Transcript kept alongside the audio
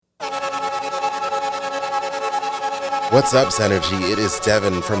What's up, Zenergy? It is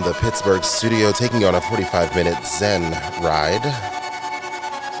Devin from the Pittsburgh studio taking you on a 45-minute Zen ride.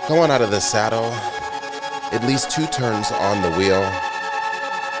 Go on out of the saddle, at least 2 turns on the wheel.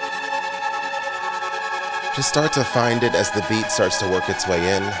 Just start to find it as the beat starts to work its way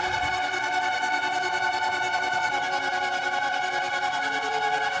in.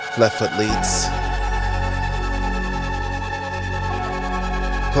 Left foot leads.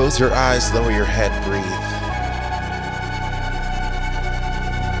 Close your eyes, lower your head, breathe.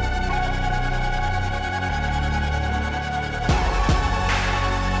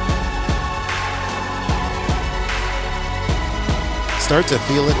 Start to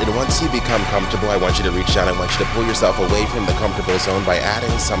feel it, and once you become comfortable, I want you to reach down. I want you to pull yourself away from the comfortable zone by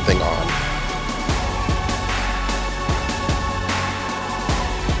adding something on.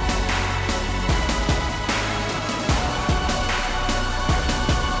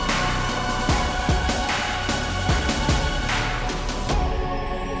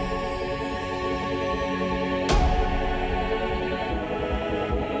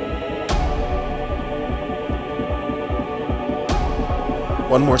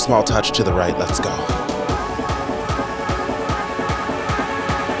 One more small touch to the right, let's go.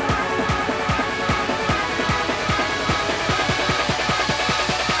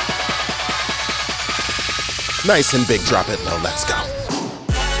 Nice and big, drop it low, let's go.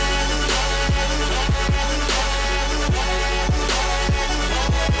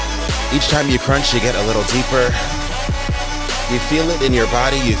 Each time you crunch, you get a little deeper. You feel it in your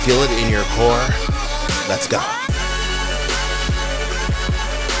body, you feel it in your core. Let's go.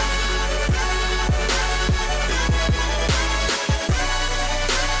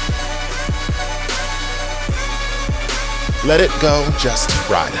 Let it go, just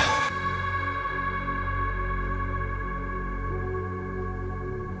ride.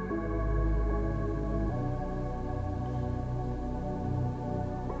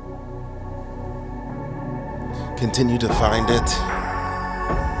 Continue to find it.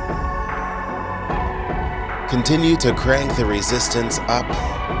 Continue to crank the resistance up.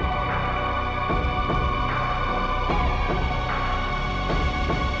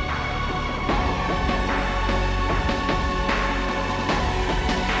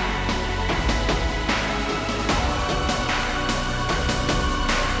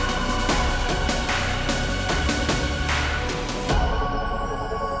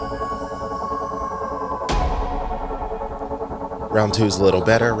 Round 2's a little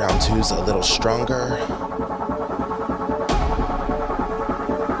better, round 2's a little stronger.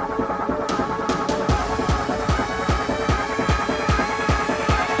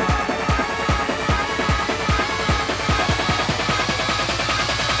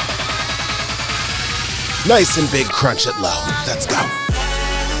 Nice and big, crunch it low. Let's go.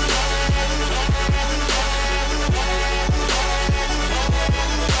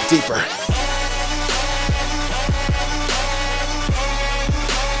 Deeper.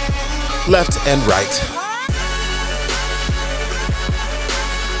 Left and right.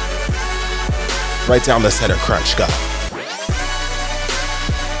 Right down the center, crunch, go.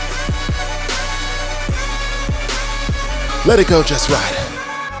 Let it go, just ride.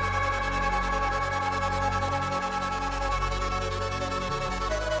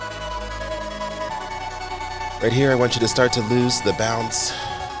 Right here, I want you to start to lose the bounce.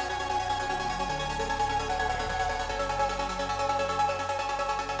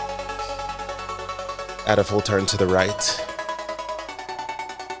 Add a full turn to the right.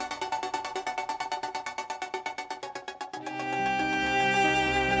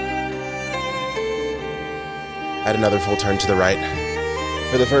 Add another full turn to the right.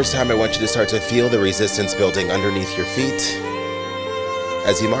 For the first time, I want you to start to feel the resistance building underneath your feet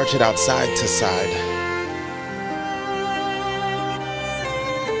as you march it out side to side.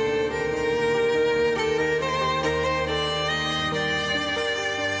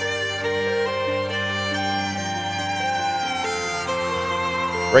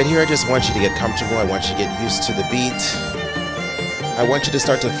 Right here, I just want you to get comfortable. I want you to get used to the beat. I want you to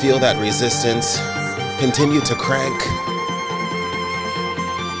start to feel that resistance. Continue to crank.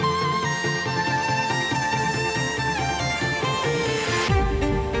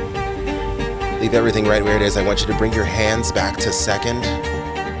 Leave everything right where it is. I want you to bring your hands back to second.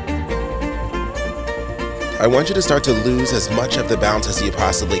 I want you to start to lose as much of the bounce as you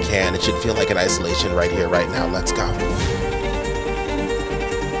possibly can. It should feel like an isolation right here, right now. Let's go.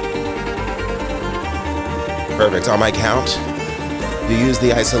 Perfect. On my count, you use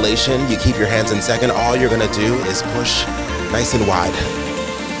the isolation, you keep your hands in second. All you're gonna do is push nice and wide.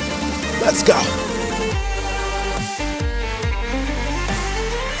 Let's go.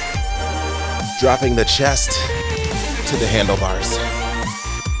 Dropping the chest to the handlebars.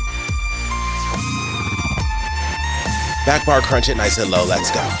 Back bar, crunch it nice and low. Let's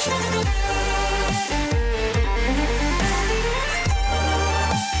go.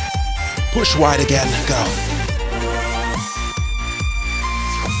 Push wide again. Go.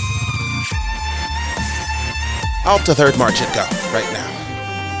 Out to third, march it. Go. Right now.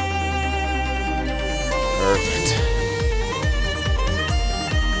 Perfect.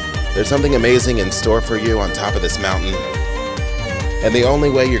 There's something amazing in store for you on top of this mountain. And the only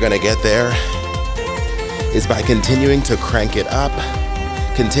way you're going to get there is by continuing to crank it up,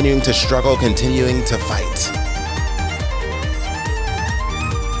 continuing to struggle, continuing to fight.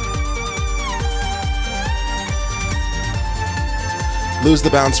 Lose the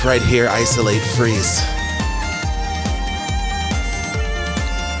bounce right here, isolate, freeze.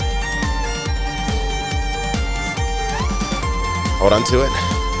 Hold on to it.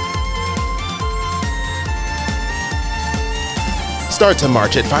 Start to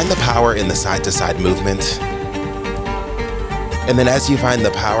march it. Find the power in the side-to-side movement. And then as you find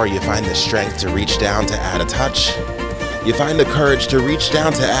the power, you find the strength to reach down to add a touch. You find the courage to reach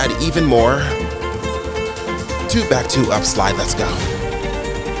down to add even more. 2 back, 2 up, slide. Let's go.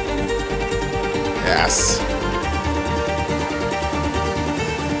 Yes.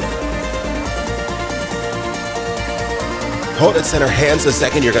 Hold it center, hands a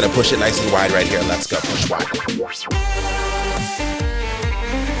second. You're going to push it nice and wide right here. Let's go. Push wide.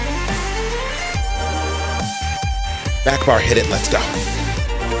 Back bar, hit it. Let's go.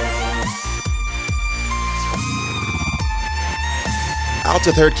 Out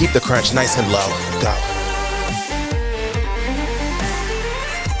to third, keep the crunch nice and low. Go.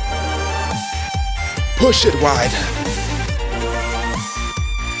 Push it wide.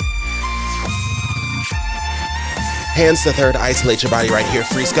 Hands to third, isolate your body right here.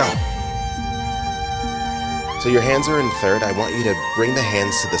 Freeze, go. So your hands are in third. I want you to bring the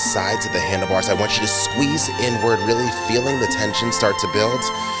hands to the sides of the handlebars. I want you to squeeze inward, really feeling the tension start to build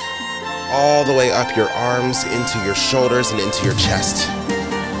all the way up your arms, into your shoulders, and into your chest.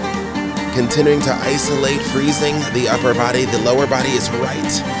 Continuing to isolate, freezing the upper body. The lower body is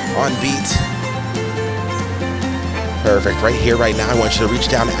right on beat. Perfect. Right here, right now, I want you to reach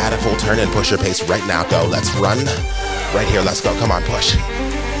down, add a full turn, and push your pace right now. Go. Let's run. Right here, let's go. Come on, push.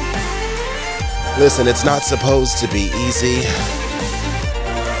 Listen, it's not supposed to be easy.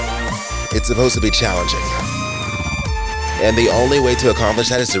 It's supposed to be challenging. And the only way to accomplish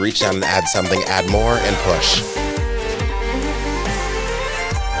that is to reach down and add something, add more, and push.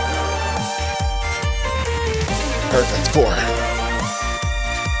 Perfect.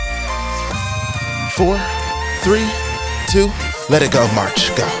 4, 3, 2, let it go,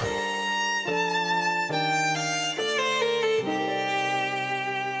 march, go.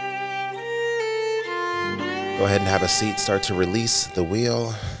 Go ahead and have a seat, start to release the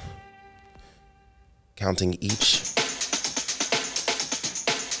wheel, counting each.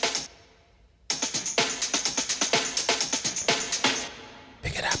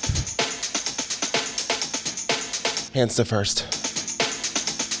 Pick it up. Hands to first.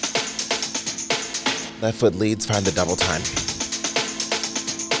 Left foot leads, find the double time.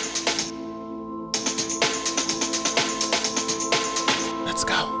 Let's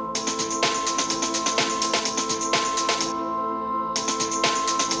go.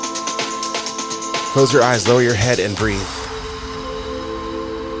 Close your eyes, lower your head, and breathe.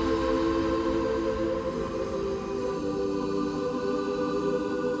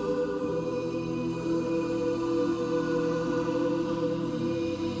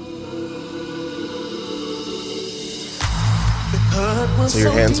 So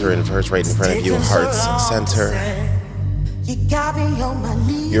your hands are in first, right in front of you, heart's center.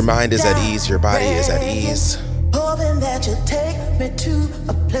 Your mind is at ease, your body is at ease. Hoping that you'll take me to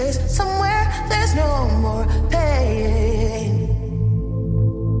a place somewhere there's no more pain.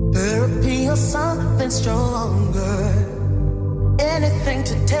 Therapy or something stronger. Anything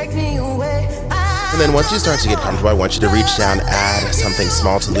to take me away. And then once you start to get comfortable, I want you to reach down, add something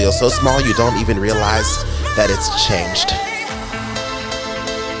small to the wheel. So small you don't even realize that it's changed.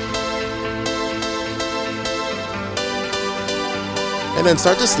 And then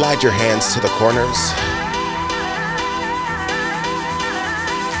start to slide your hands to the corners.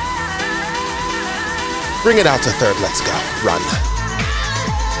 Bring it out to third, let's go, run.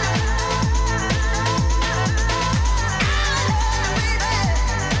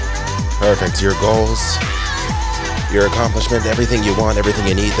 Perfect, your goals, your accomplishment, everything you want, everything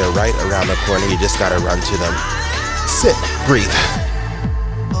you need, they're right around the corner, you just gotta run to them. Sit, breathe.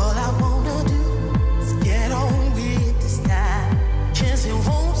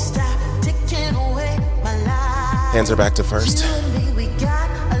 Hands are back to first.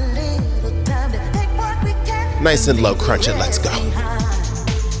 Nice and low, crunch it, let's go.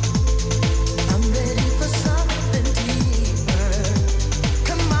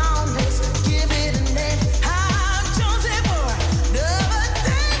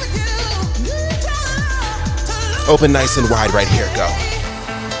 Open nice and wide right here, go.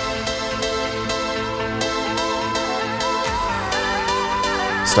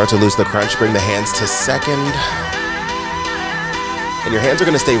 Start to lose the crunch, bring the hands to second. And your hands are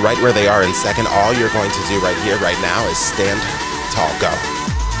gonna stay right where they are in second. All you're going to do right here, right now is stand tall, go.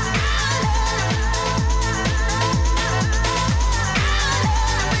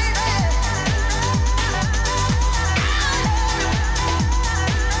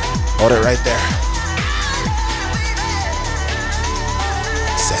 Hold it right there.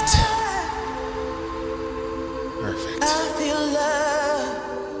 Sit. Perfect.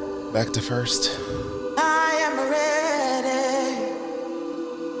 Back to first. I am ready.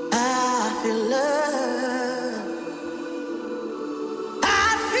 I feel love.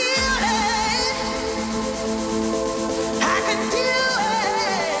 I feel it. I can do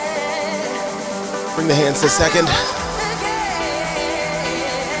it. Bring the hands to second.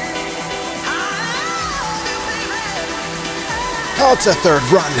 Hold to third,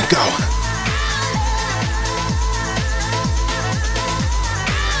 run, go.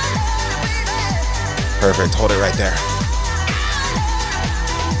 Perfect, hold it right there.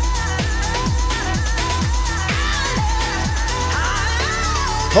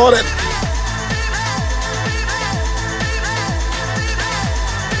 Hold it.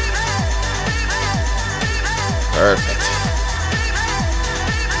 Perfect.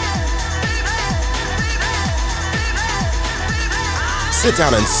 Sit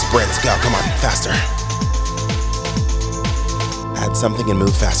down and sprint, go, come on, faster. Add something and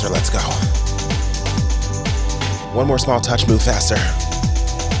move faster, let's go. One more small touch, move faster.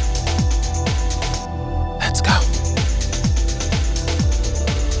 Let's go.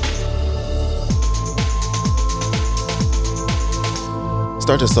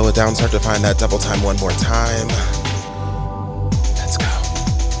 Start to slow it down, start to find that double time one more time. Let's go.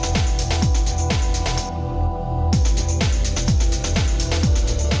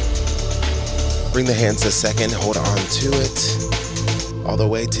 Bring the hands to second, hold on to it. All the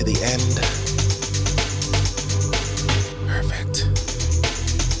way to the end. Perfect.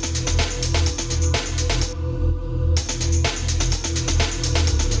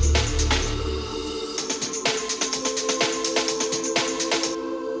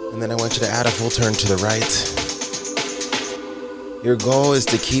 And then I want you to add a full turn to the right. Your goal is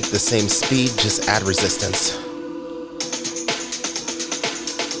to keep the same speed, just add resistance.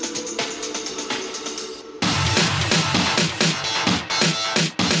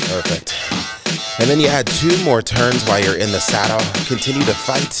 Perfect. And then you add 2 more turns while you're in the saddle. Continue to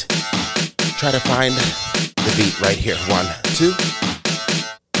fight. Try to find the beat right here. 1, 2.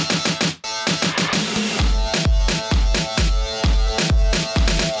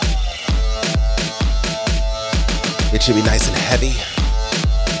 It should be nice and heavy.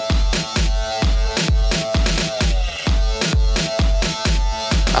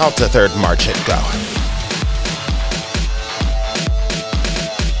 Out to third, march it, go.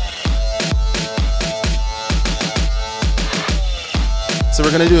 So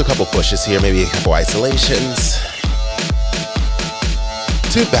we're gonna do a couple pushes here, maybe a couple isolations.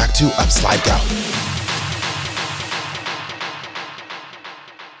 2 back, 2 up, slide, go.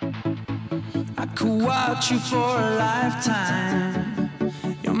 I could watch you for a lifetime.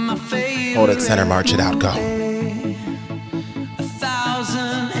 You're my favorite. Hold it center, march it out, go.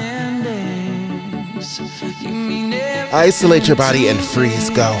 1,000 endings. You mean everything. Isolate your body and freeze,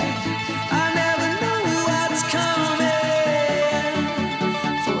 go. I never know what's coming.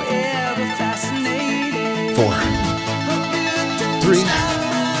 Forever fascinated. 4, 3,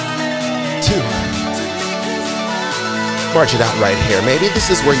 2. March it out right here. Maybe this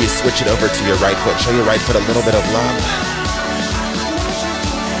is where you switch it over to your right foot. Show your right foot a little bit of love.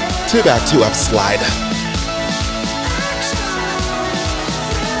 2 back, 2 up, slide.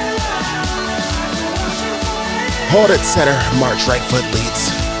 Hold it center, march right foot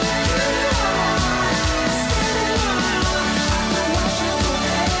leads.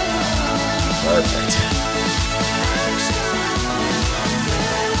 Perfect.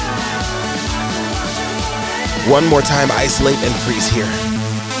 One more time, isolate and freeze here.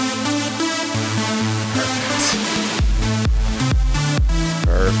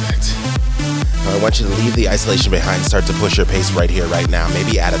 Perfect. Now I want you to leave the isolation behind. Start to push your pace right here, right now.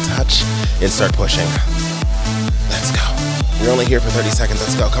 Maybe add a touch and start pushing. Let's go. You're only here for 30 seconds.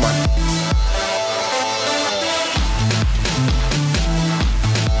 Let's go. Come on.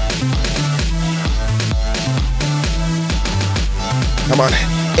 Come on.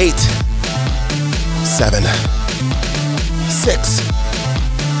 8, 7, 6,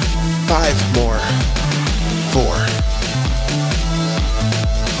 5 more. 4,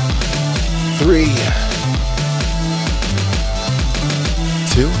 3,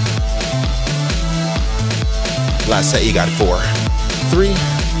 2. Last set, you got 4, 3,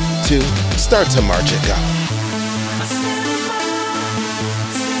 2. Start to march it. Go.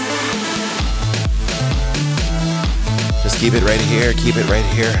 Just keep it right here. Keep it right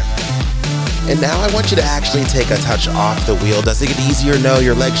here. And now I want you to actually take a touch off the wheel. Does it get easier? No,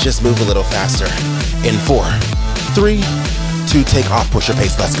 your legs just move a little faster. In 4, 3, 2, take off, push your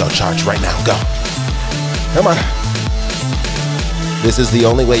pace. Let's go. Charge right now. Go. Come on. This is the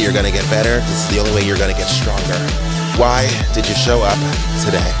only way you're gonna get better. This is the only way you're gonna get stronger. Why did you show up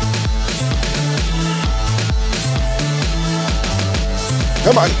today?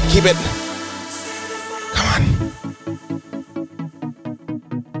 Come on, keep it. Come on.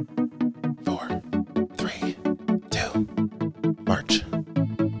 4, 3, 2, march.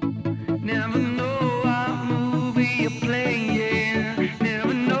 Never know what movie you're playing.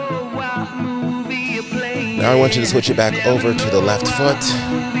 Never know what movie you're playing. Now I want you to switch it back over to the left foot.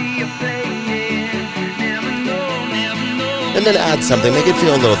 And then add something, make it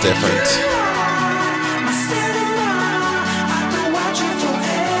feel a little different.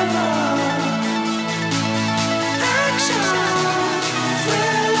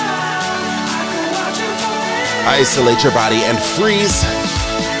 Isolate your body and freeze.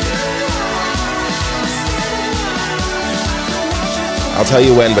 I'll tell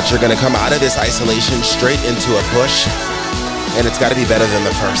you when, but you're gonna come out of this isolation straight into a push, and it's gotta be better than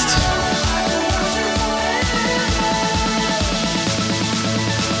the first.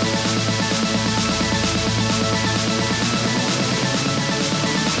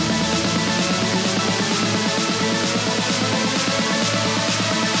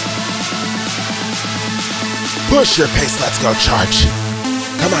 Push your pace, let's go, charge.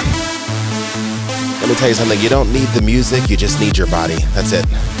 Come on. Let me tell you something, you don't need the music, you just need your body. That's it.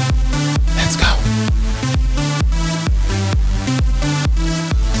 Let's go.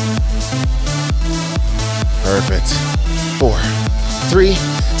 Perfect. 4, 3,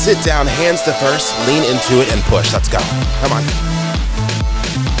 sit down, hands to first, lean into it and push. Let's go. Come on.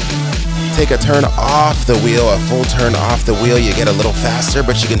 Take a turn off the wheel, a full turn off the wheel. You get a little faster,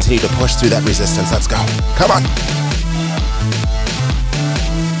 but you continue to push through that resistance. Let's go. Come on.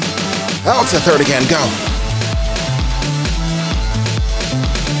 Out to third again. Go.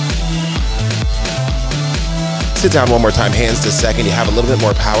 Sit down one more time. Hands to second. You have a little bit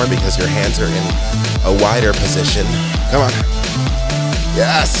more power because your hands are in a wider position. Come on.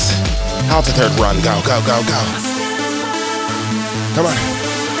 Yes. Out to third. Run. Go, go, go, go. Come on.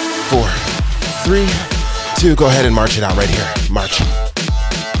 4, 3, 2, go ahead and march it out right here. March.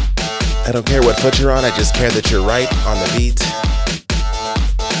 I don't care what foot you're on, I just care that you're right on the beat.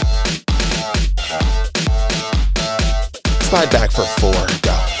 Slide back for 4,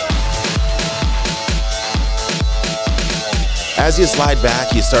 go. As you slide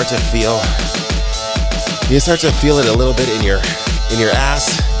back, you start to feel it a little bit in your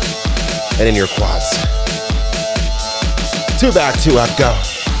ass and in your quads. 2 back, 2 up, go.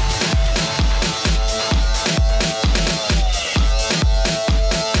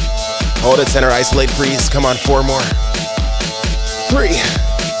 Hold it, center, isolate, freeze. Come on, 4 more. 3,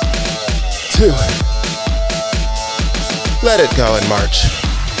 2. Let it go and march.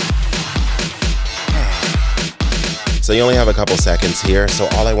 So you only have a couple seconds here, so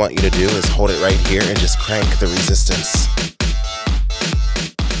all I want you to do is hold it right here and just crank the resistance.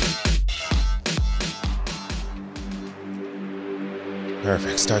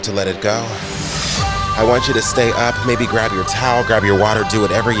 Perfect, start to let it go. I want you to stay up, maybe grab your towel, grab your water, do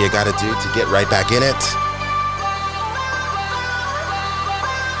whatever you gotta do to get right back in it.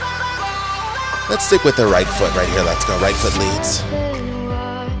 Let's stick with the right foot right here. Let's go, right foot leads.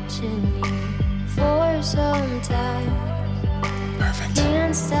 Perfect.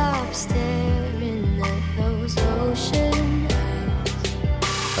 Can't stop staring at those ocean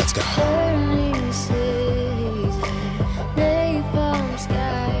eyes. Let's go. Burning cities and napalm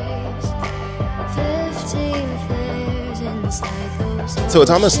skies. 15 flares inside those So it's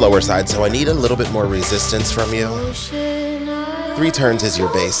on the slower side, so I need a little bit more resistance from you. ocean eyes. 3 turns is your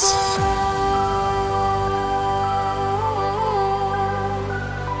base.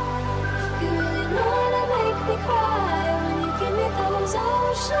 You really know how to make me cry when you give me those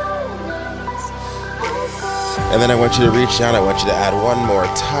ocean eyes. Oh, And then I want you to reach down. I want you to add one more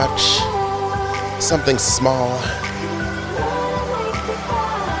touch. Something small.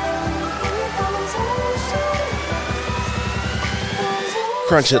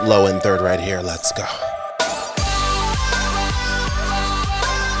 Crunch it low in third right here. Let's go.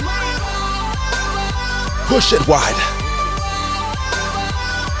 Push it wide.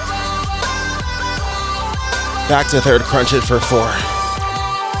 Back to third, crunch it for 4.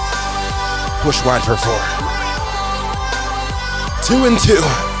 Push wide for 4. 2 and 2.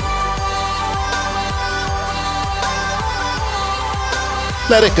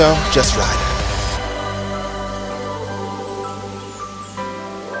 Let it go, just ride.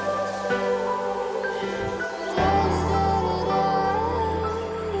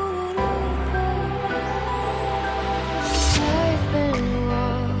 I've been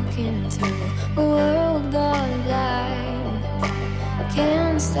walking through a world gone blind.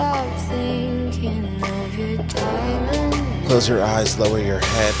 Can't stop thinking of your diamond. Close your eyes, lower your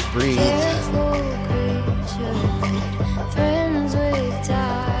head, breathe. Careful creature made friends with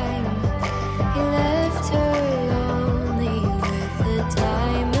time. He left her lonely with the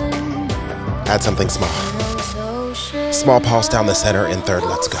diamond. Add something small. I'm so sure Small pulse down the center in third,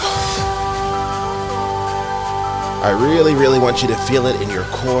 let's go. I really, really want you to feel it in your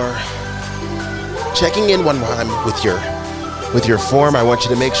core. Checking in one time with your form, I want you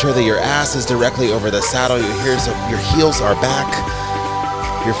to make sure that your ass is directly over the saddle, your heels are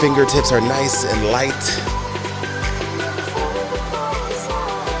back, your fingertips are nice and light.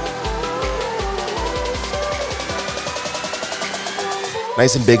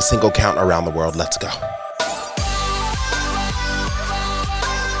 Nice and big single count around the world, let's go.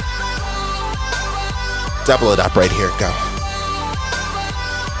 Double it up right here, go.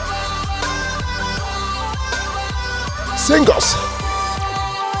 Singles.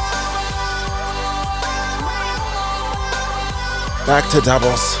 Back to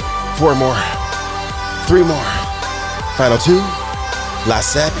doubles. 4 more. 3 more. Final 2.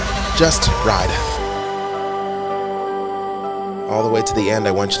 Last set. Just ride. All the way to the end,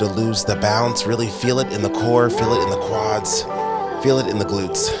 I want you to lose the bounce. Really feel it in the core, feel it in the quads, feel it in the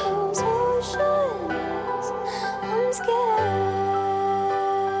glutes. I'm scared.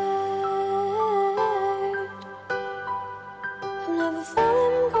 I've never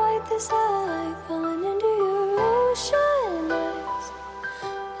fallen quite this high, falling into your ocean eyes,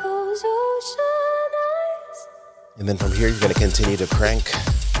 those ocean eyes. And then from here, you're gonna continue to crank.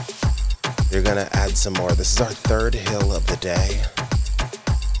 You're gonna add some more. This is our third hill of the day.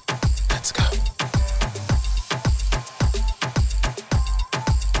 Let's go.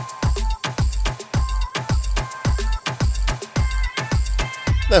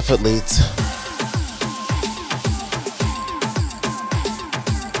 Left foot leads.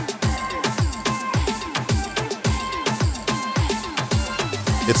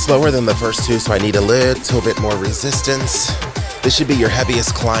 It's slower than the first 2, so I need a little bit more resistance. This should be your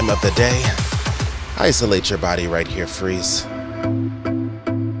heaviest climb of the day. Isolate your body right here, freeze.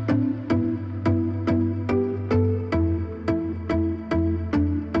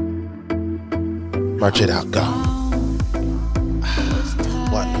 March it out, go.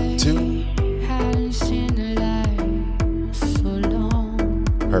 1, 2.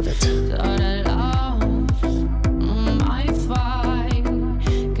 Perfect.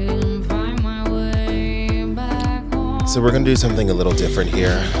 So we're gonna do something a little different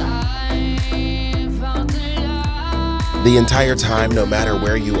here. The entire time, no matter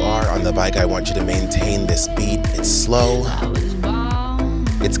where you are on the bike, I want you to maintain this beat. It's slow.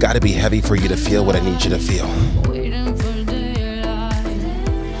 It's gotta be heavy for you to feel what I need you to feel.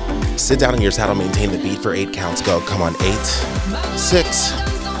 Sit down in your saddle, maintain the beat for 8 counts, go. Come on, 8, 6,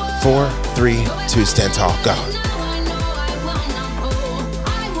 4, 3, 2, stand tall, go.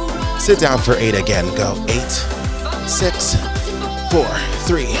 Sit down for 8 again, go. 8, 6, 4,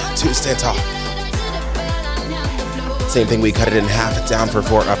 3, 2, stand tall. Same thing, we cut it in half, down for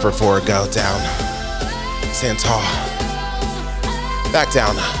 4, up for 4, go, down. Stand tall. Back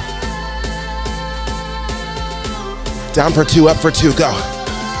down. Down for 2, up for 2, go.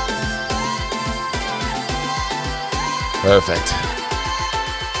 Perfect.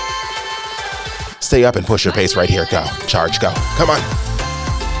 Stay up and push your pace right here, go. Charge, go. Come on.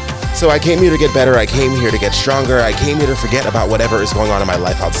 So I came here to get better, I came here to get stronger, I came here to forget about whatever is going on in my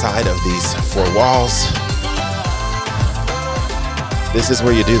life outside of these 4 walls. This is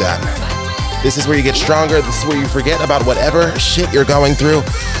where you do that. This is where you get stronger, this is where you forget about whatever shit you're going through.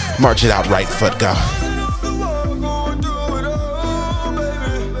 March it out, right foot, go.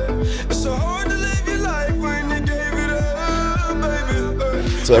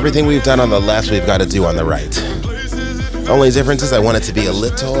 So everything we've done on the left, we've got to do on the right. Only difference is I want it to be a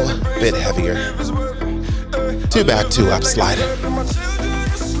little bit heavier. 2 back, 2 up, slide.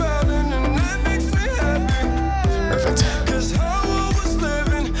 Perfect.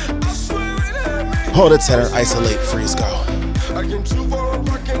 Hold it center, isolate, freeze, go.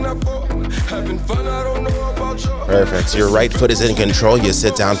 Perfect. Your right foot is in control. You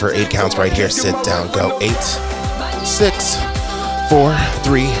sit down for 8 counts right here. Sit down, go. 8, 6, 4,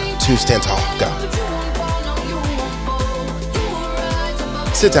 3, 2, stand tall, go.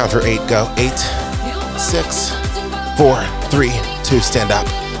 Sit down for 8, go. 8, 6, 4, 3, 2, stand up.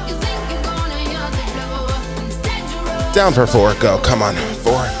 Down for 4, go. Come on.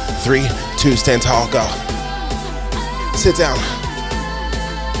 4, 3, 2, stand tall, go. Sit down.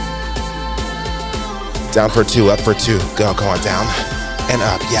 Down for 2, up for 2, go. Come on, down and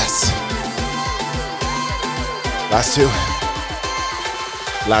up, yes. Last 2.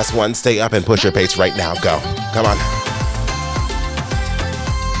 Last 1, stay up and push your pace right now, go. Come on.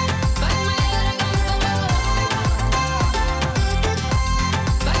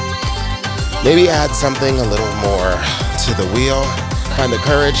 Maybe add something a little more to the wheel. Find the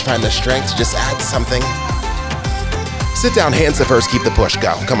courage, find the strength, just add something. Sit down, hands at first, keep the push,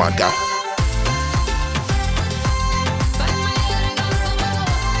 go. Come on, go.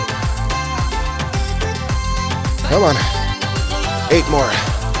 Come on. 8 more.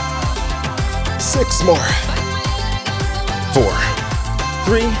 6 more. 4,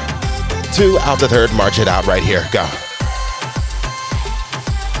 3, 2, out to third, march it out right here, go.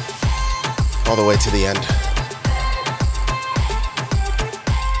 All the way to the end.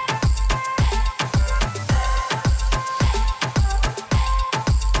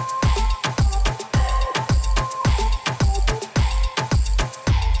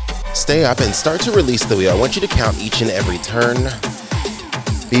 Stay up and start to release the wheel. I want you to count each and every turn.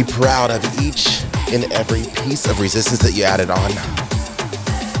 Be proud of each and every piece of resistance that you added on.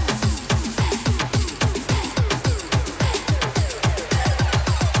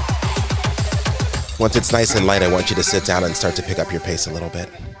 Once it's nice and light, I want you to sit down and start to pick up your pace a little bit.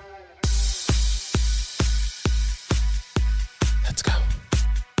 Let's go.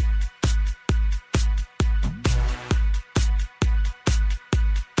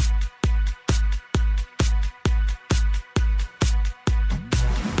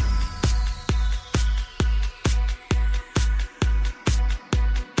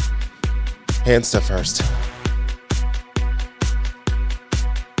 Hands to first.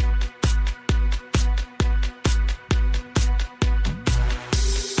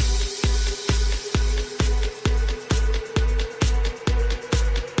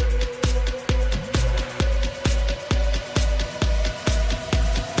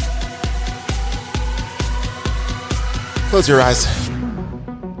 Close your eyes.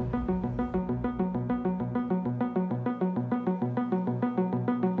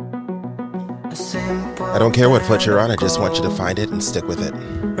 I don't care what foot you're on, I just want you to find it and stick with it.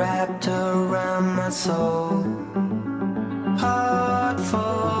 Wrapped around my soul, hard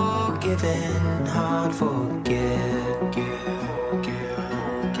forgiven, hard forget.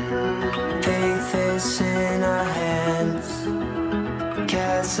 Faith is in our hands,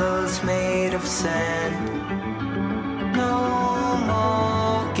 castles made of sand. No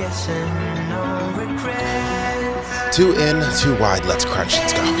more guessing, no regrets. 2 in, 2 wide, let's crunch,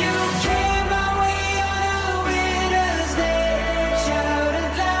 let's go.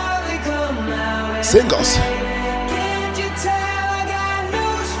 Singles.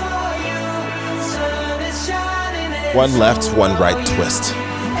 One left, one right, twist.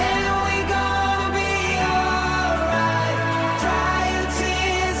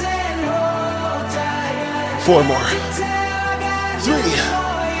 Four more. 3,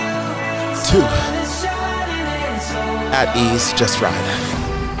 2. At ease, just ride.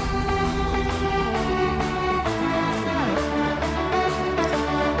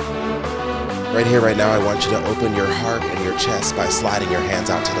 Right here, right now, I want you to open your heart and your chest by sliding your hands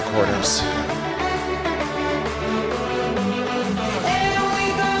out to the corners.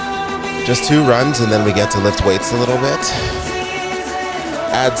 Just 2 runs, and then we get to lift weights a little bit.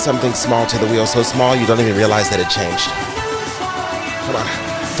 Add something small to the wheel, so small you don't even realize that it changed. Come on.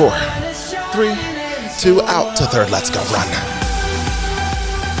 4, 3, 2, out to third. Let's go, run.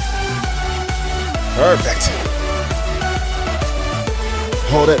 Perfect.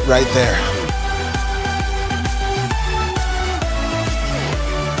 Hold it right there.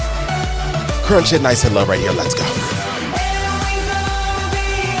 Crunch it nice and low right here. Let's go.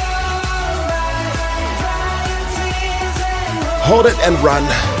 Hold it and run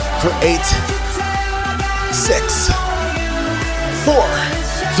for 8, 6, 4,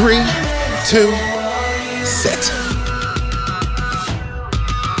 3, 2, sit.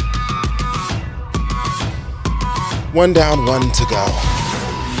 One down, 1 to go.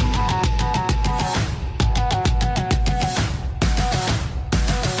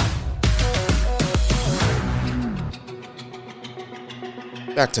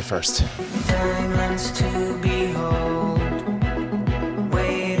 Back to first. Diamonds to behold,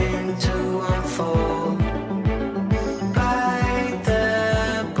 waiting to unfold. Bite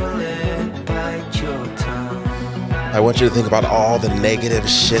the bullet, bite your tongue. I want you to think about all the negative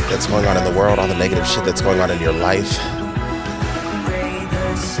shit that's going on in the world, all the negative shit that's going on in your life.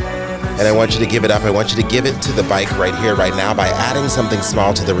 And I want you to give it up. I want you to give it to the bike right here, right now, by adding something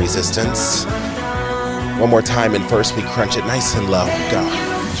small to the resistance. One more time, and first we crunch it nice and low. Go.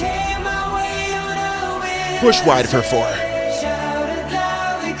 Push wide for 4.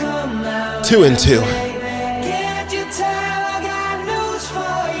 2 and 2.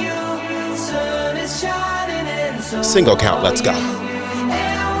 Single count, let's go.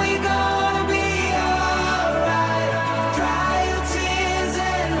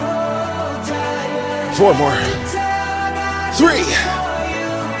 4 more. 3,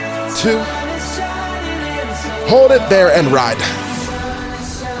 2. Hold it there and ride.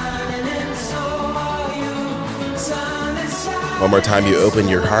 One more time, you open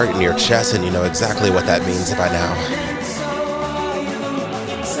your heart and your chest, and you know exactly what that means by now.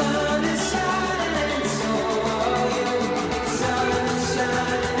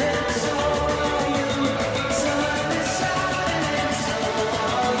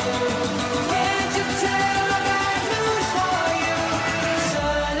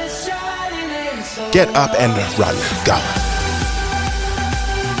 Get up and run. Go.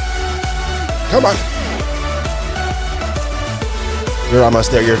 Come on. You're almost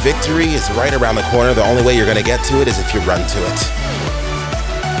there. Your victory is right around the corner. The only way you're going to get to it is if you run to it.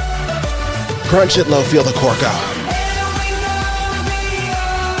 Crunch it low. Feel the core go.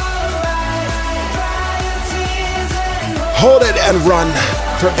 Hold it and run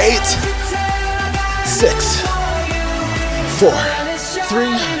for 8, 6, 4,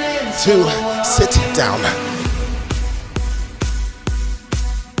 3, 2, sit down.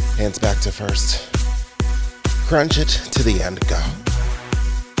 Hands back to first. Crunch it to the end. Go.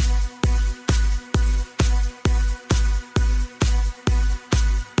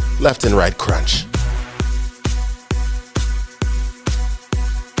 Left and right crunch.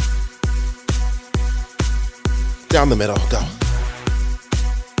 Down the middle. Go.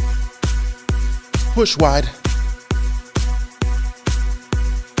 Push wide.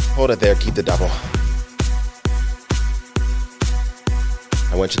 Hold it there, keep the double.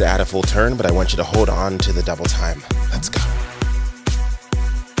 I want you to add a full turn, but I want you to hold on to the double time. Let's go.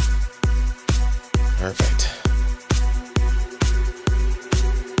 Perfect.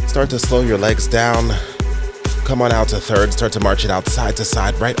 Start to slow your legs down. Come on out to third. Start to march it out side to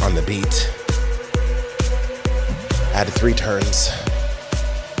side, right on the beat. Add 3 turns.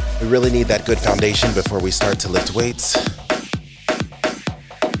 We really need that good foundation before we start to lift weights.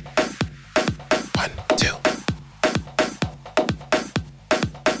 1, 2.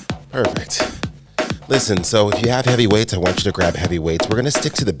 Perfect. Listen, so if you have heavy weights, I want you to grab heavy weights. We're gonna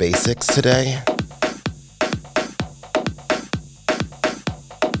stick to the basics today.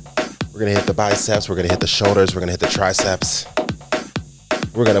 We're gonna hit the biceps, we're gonna hit the shoulders, we're gonna hit the triceps.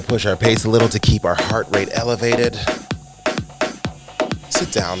 We're gonna push our pace a little to keep our heart rate elevated.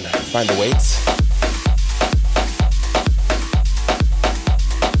 Sit down, find the weights.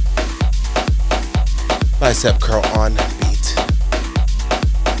 Bicep curl on beat.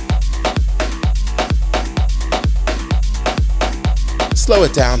 Slow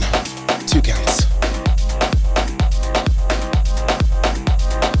it down, 2 counts.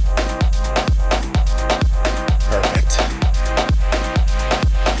 Perfect.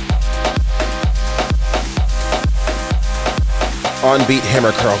 On beat,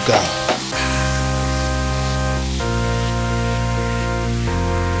 hammer curl, go.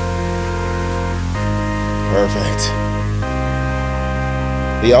 Perfect.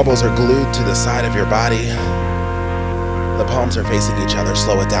 The elbows are glued to the side of your body. The palms are facing each other.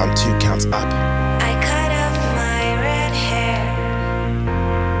 Slow it down, 2 counts up. I cut off my red hair.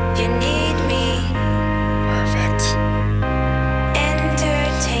 You need me. Perfect.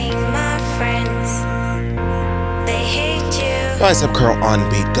 Entertain my friends. They hate you. Bicep curl on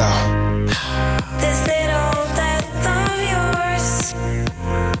beat, go. This little death of yours.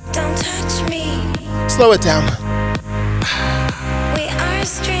 Don't touch me. Slow it down. We are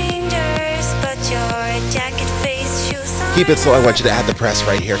strangers, but your jacket face shoes on. Keep it slow. I want you to add the press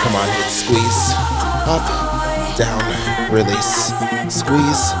right here. Come on. It's squeeze. Up, down, release.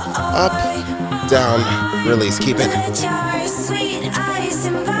 Squeeze. Up, down, release. Keep it. Let your sweet eyes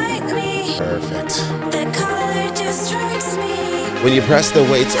invite me. Perfect. The color just strikes me. When you press the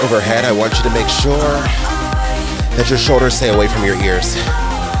weights overhead, I want you to make sure that your shoulders stay away from your ears.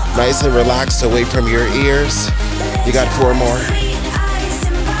 Nice and relaxed away from your ears. You got 4 more. Sweet eyes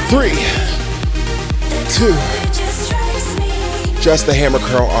 3, 2, just the hammer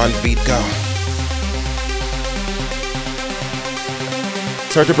curl on beat, go.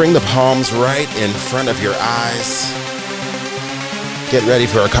 Start to bring the palms right in front of your eyes. Get ready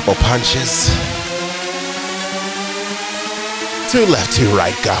for a couple punches. 2 left, 2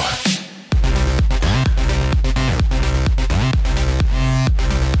 right, go.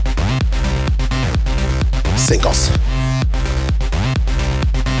 Singles.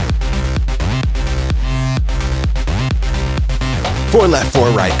 Four left, 4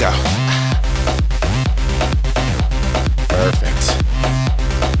 right, go. Perfect.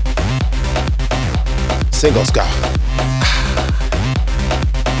 Singles, go.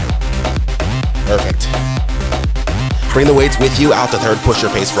 Perfect. Bring the weights with you out the third pusher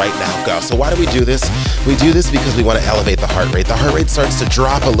pace right now, go. So why do we do this? We do this because we want to elevate the heart rate. The heart rate starts to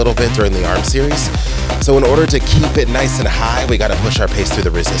drop a little bit during the arm series. So in order to keep it nice and high, we got to push our pace through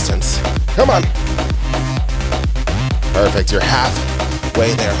the resistance. Come on. Perfect, you're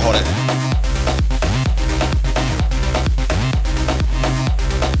halfway there, hold it.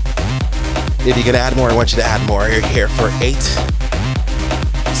 If you can add more, I want you to add more. You're here for 8,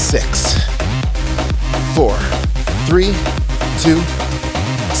 6, 4, 3, 2,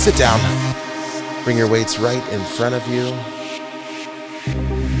 sit down. Bring your weights right in front of you.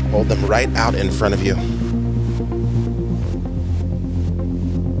 Hold them right out in front of you.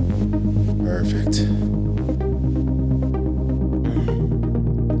 Perfect.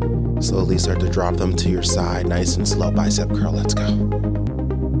 Slowly start to drop them to your side. Nice and slow bicep curl. Let's go.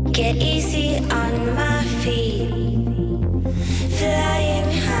 Get easy on my feet,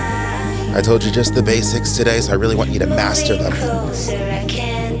 flying high. I told you just the basics today, so I really want you to master them. Closer, I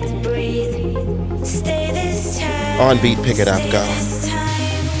can't breathe. Stay this time. On beat, pick it up, go.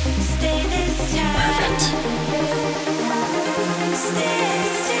 Perfect.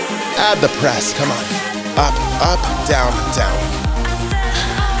 Add the press, come on. Up, up, down, down.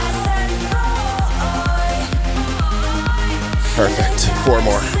 Perfect. 4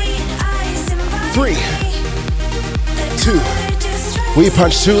 more. 3, 2. We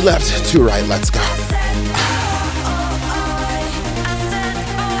punch 2 left, 2 right. Let's go.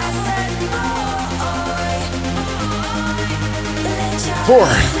 4,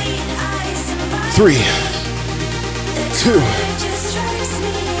 3, 2.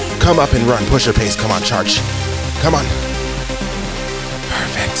 Come up and run. Push your pace. Come on, charge. Come on.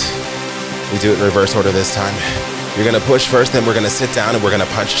 Perfect. We do it in reverse order this time. You're gonna push first, then we're gonna sit down and we're gonna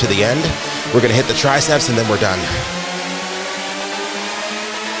punch to the end. We're gonna hit the triceps and then we're done.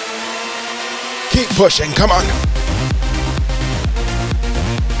 Keep pushing, come on.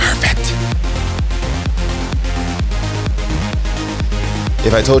 Perfect.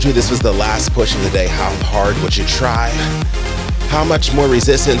 If I told you this was the last push of the day, how hard would you try? How much more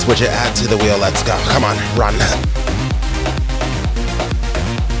resistance would you add to the wheel? Let's go, come on, run.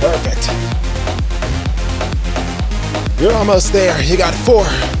 Perfect. You're almost there. You got 4,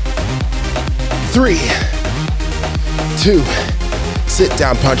 3, 2. Sit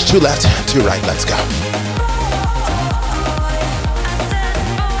down, punch 2 left, 2 right. Let's go.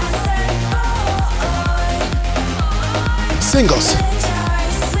 Singles.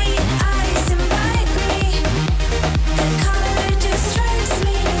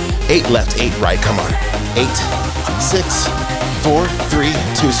 8 left, 8 right. Come on. 8, 6, 4, 3,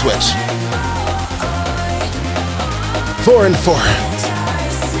 2. Switch. 4 and 4.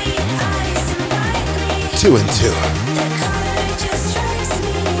 2 and 2.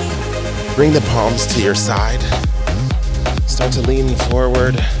 Bring the palms to your side. Start to lean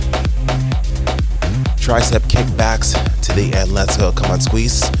forward. Tricep kickbacks to the end. Let's go. Come on,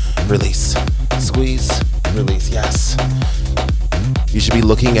 squeeze, release. Squeeze, release. Yes. You should be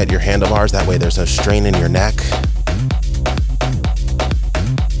looking at your handlebars. That way there's no strain in your neck.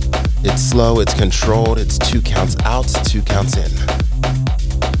 It's slow, it's controlled, it's 2 counts out, 2 counts in.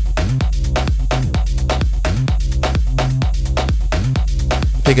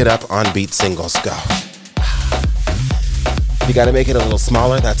 Pick it up on beat singles, go. You gotta make it a little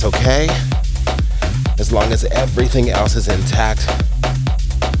smaller, that's okay. As long as everything else is intact.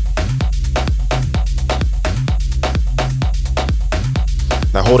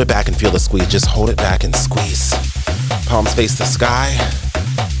 Now hold it back and feel the squeeze. Just hold it back and squeeze. Palms face the sky.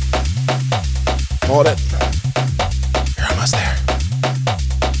 Hold it. You're almost there.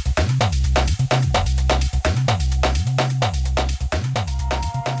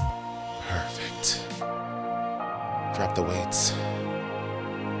 Perfect. Drop the weights.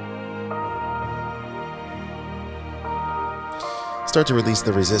 Start to release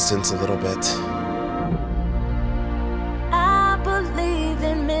the resistance a little bit. I believe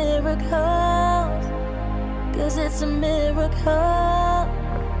in miracles. come,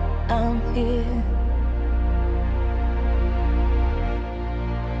 I'm here.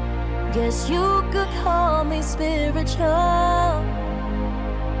 Guess you could call me spiritual,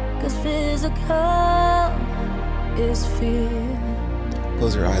 'cause physical is fear.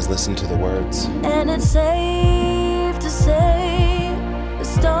 Close your eyes, listen to the words. And it's safe to say the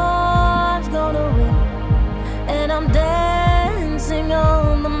storm's gonna win, and I'm dancing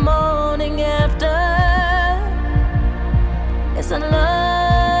on the morning after. Yes, I'd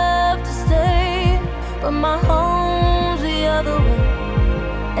love to stay, but my home's the other way,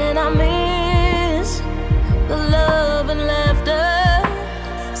 and I miss the love and laughter.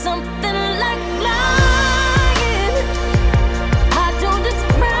 Something like flying, I don't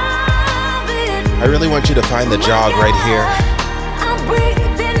describe it. I really want you to find the jog right here. I'm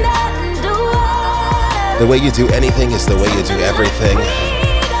breathing underwater. The way you do anything is the way you do everything.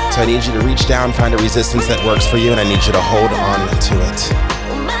 So I need you to reach down, find a resistance that works for you, and I need you to hold on to it.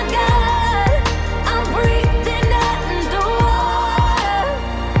 Oh my God, I'm breathing underwater.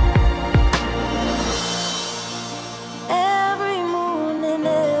 Every moon and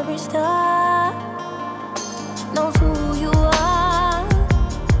every star knows who you are,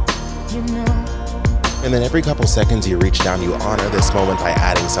 you know. And then every couple seconds you reach down, you honor this moment by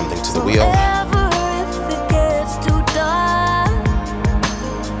adding something to the wheel. Forever if it gets too dark,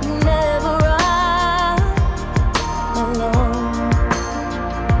 you never are alone.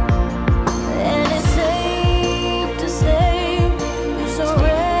 And it's safe to say you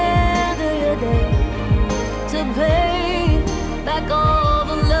surrender your day to pay back all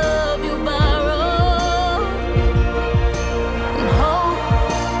the love you borrowed, and hope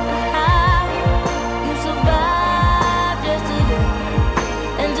that high you survived yesterday,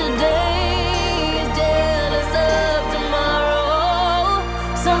 and today is jealous of tomorrow.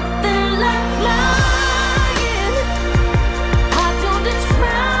 Something like flying, hard to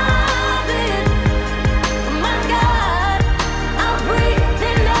describe it. My God, I'm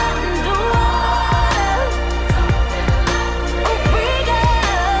breathing underwater. Oh,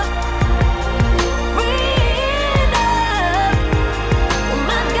 freedom, freedom.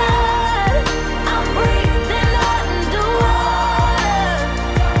 My God, I'm breathing underwater.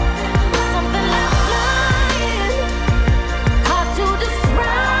 Something like flying, hard to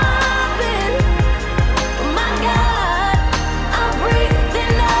describe it. My God, I'm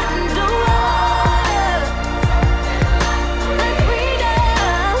breathing underwater. Like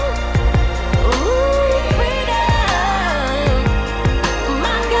freedom, ooh, freedom.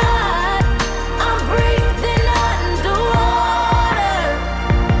 My God, I'm breathing underwater.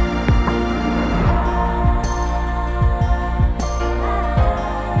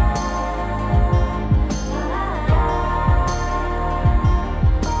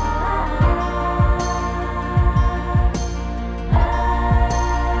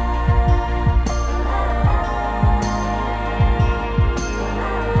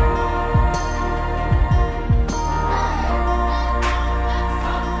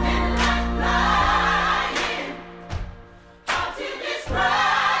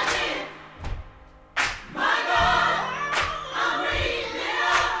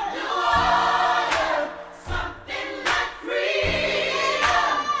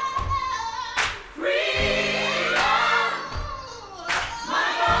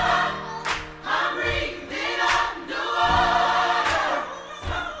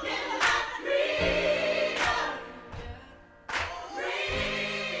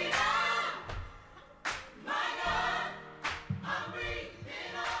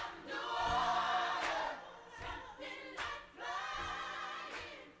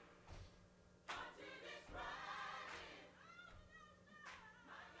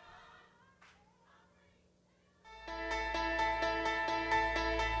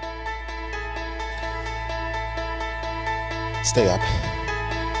 Stay up.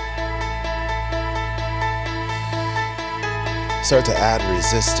 Start to add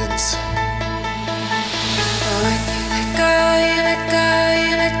resistance.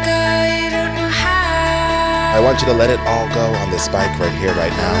 I want you to let it all go on this bike right here,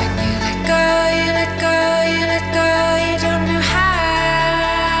 right now.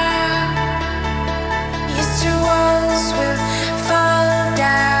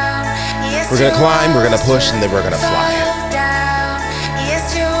 We're gonna climb, we're gonna push, and then we're gonna fly.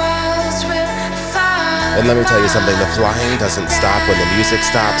 And let me tell you something, the flying doesn't stop when the music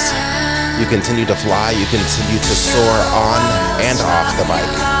stops. You continue to fly, you continue to soar on and off the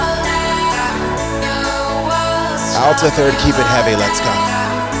bike. Alta third, keep it heavy, let's go.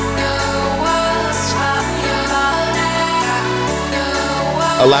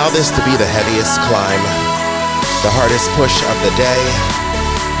 Allow this to be the heaviest climb The hardest push of the day.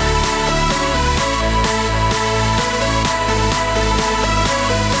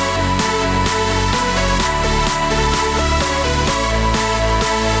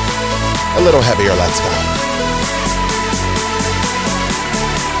 A little heavier, let's go.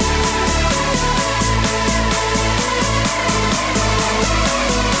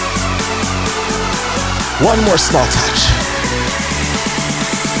 One more small touch.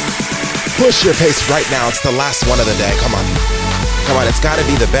 Push your pace right now. It's the last one of the day. Come on. Come on, it's gotta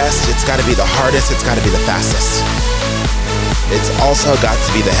be the best. It's gotta be the hardest. It's gotta be the fastest. It's also got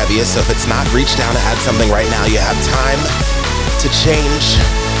to be the heaviest. So if it's not, reach down and add something right now. You have time to change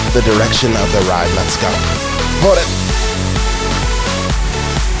the direction of the ride. Let's go. Hold it.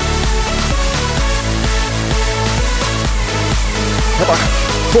 Come on.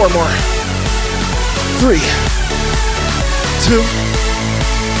 4 more. 3, 2,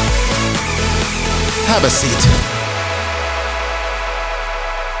 have a seat.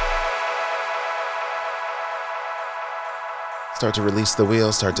 Start to release the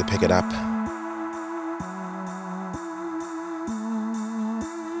wheel, start to pick it up.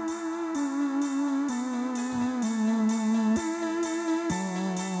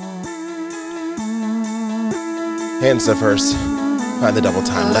 Hands to first. Find the double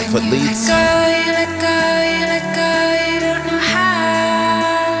time. Left foot leads.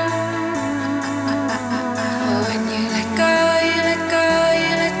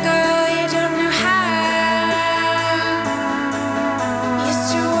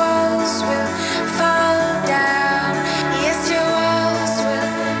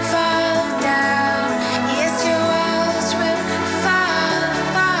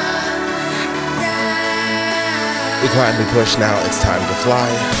 We climb, we push, now it's time to fly.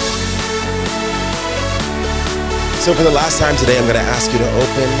 So for the last time today, I'm gonna ask you to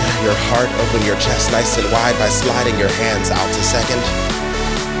open your heart, open your chest nice and wide by sliding your hands out to second.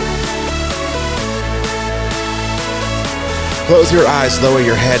 Close your eyes, lower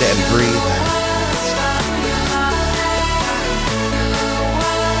your head, and breathe.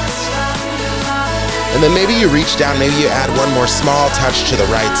 And then maybe you reach down, maybe you add one more small touch to the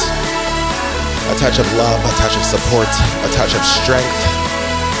right. A touch of love, a touch of support, a touch of strength.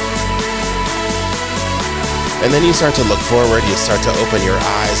 And then you start to look forward, you start to open your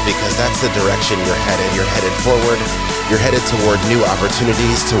eyes because that's the direction you're headed. You're headed forward, you're headed toward new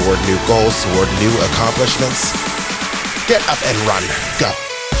opportunities, toward new goals, toward new accomplishments. Get up and run, go.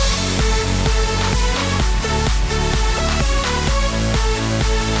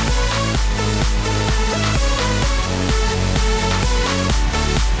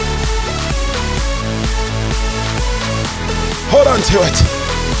 Hold on to it.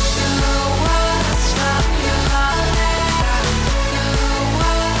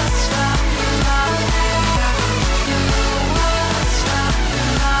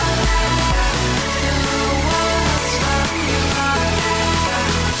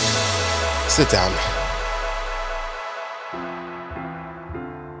 Sit down.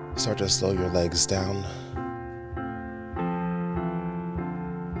 Start to slow your legs down.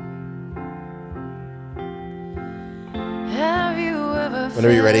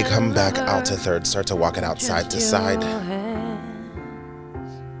 Whenever you're ready, come back out to third. Start to walk it out side to side.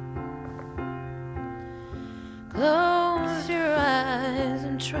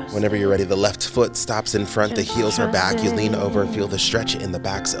 Whenever you're ready, the left foot stops in front, the heels are back. You lean over, feel the stretch in the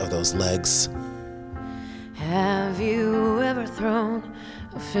backs of those legs. Have you ever thrown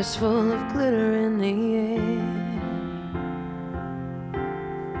a fistful of glitter in the air?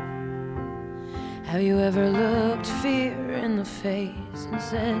 Have you ever looked fear in the face and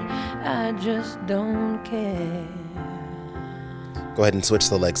said, I just don't care? Go ahead and switch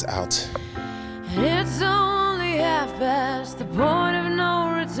the legs out. And it's only half past the point of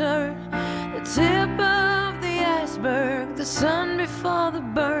no return, the tip of the iceberg, the sun before the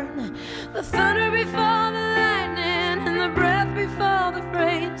burn, the thunder before the lightning, and the breath before the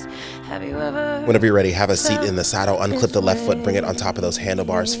phrase. Have you ever? Whenever you're ready, have a seat in the saddle. Unclip the left foot, bring it on top of those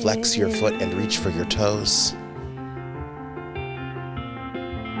handlebars. Flex your foot and reach for your toes.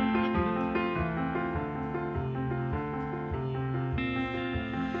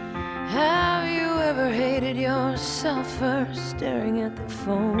 Have you ever hated yourself for staring at the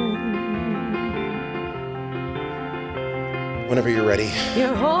phone? Whenever you're ready,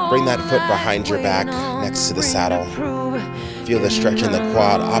 bring that foot behind your back next to the saddle. Feel the stretch in the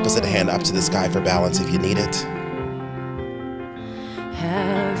quad, opposite hand up to the sky for balance if you need it.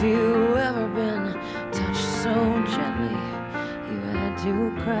 Have you ever been touched so gently you had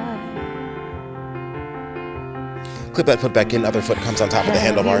to cry? Clip that foot back in, other foot comes on top of the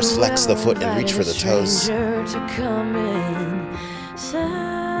handlebars, flex the foot and reach for the toes. It's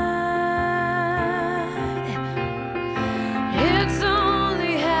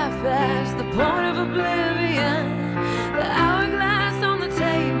only half past the point of oblivion. The hourglass on the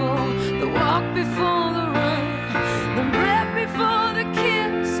table, the walk before the run, the breath before the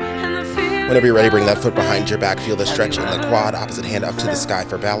kiss, and the fear. Whenever you're ready, bring that foot behind your back. Feel the stretch in the quad. Opposite hand up to the sky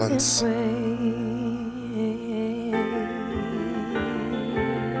for balance.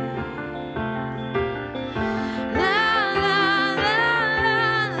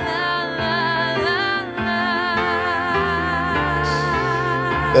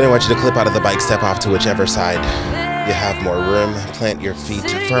 Then I want you to clip out of the bike, step off to whichever side you have more room. Plant your feet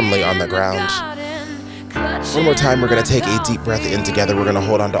firmly on the ground. One more time, we're going to take a deep breath in together. We're going to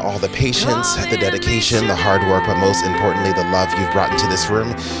hold on to all the patience, the dedication, the hard work, but most importantly, the love you've brought into this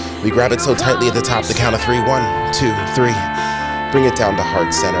room. We grab it so tightly at the top, the count of 3. 1, 2, 3. Bring it down to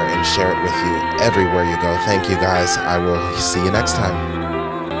heart center and share it with you everywhere you go. Thank you, guys. I will see you next time.